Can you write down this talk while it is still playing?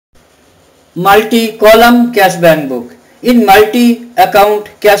Multi-column cash bank book. In multi-account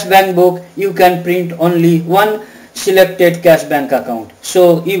cash bank book, you can print only one selected cash bank account.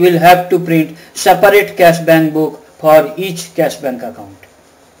 So you will have to print separate cash bank book for each cash bank account.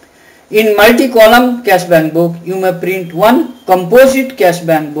 In multi-column cash bank book, you may print one composite cash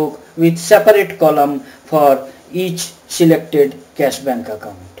bank book with separate column for each selected cash bank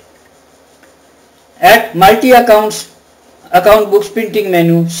account. At multi-account books printing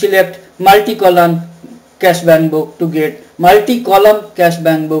menu, select multi-column cash bank book to get multi-column cash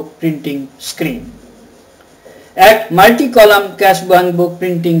bank book printing screen. At multi-column cash bank book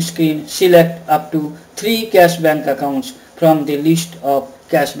printing screen, select up to 3 cash bank accounts from the list of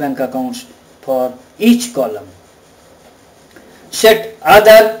cash bank accounts for each column. Set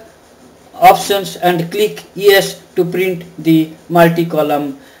other options and click yes to print the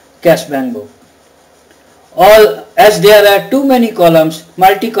multi-column cash bank book. As there are too many columns,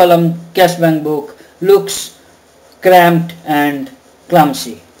 multi-column cash bank book looks cramped and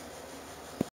clumsy.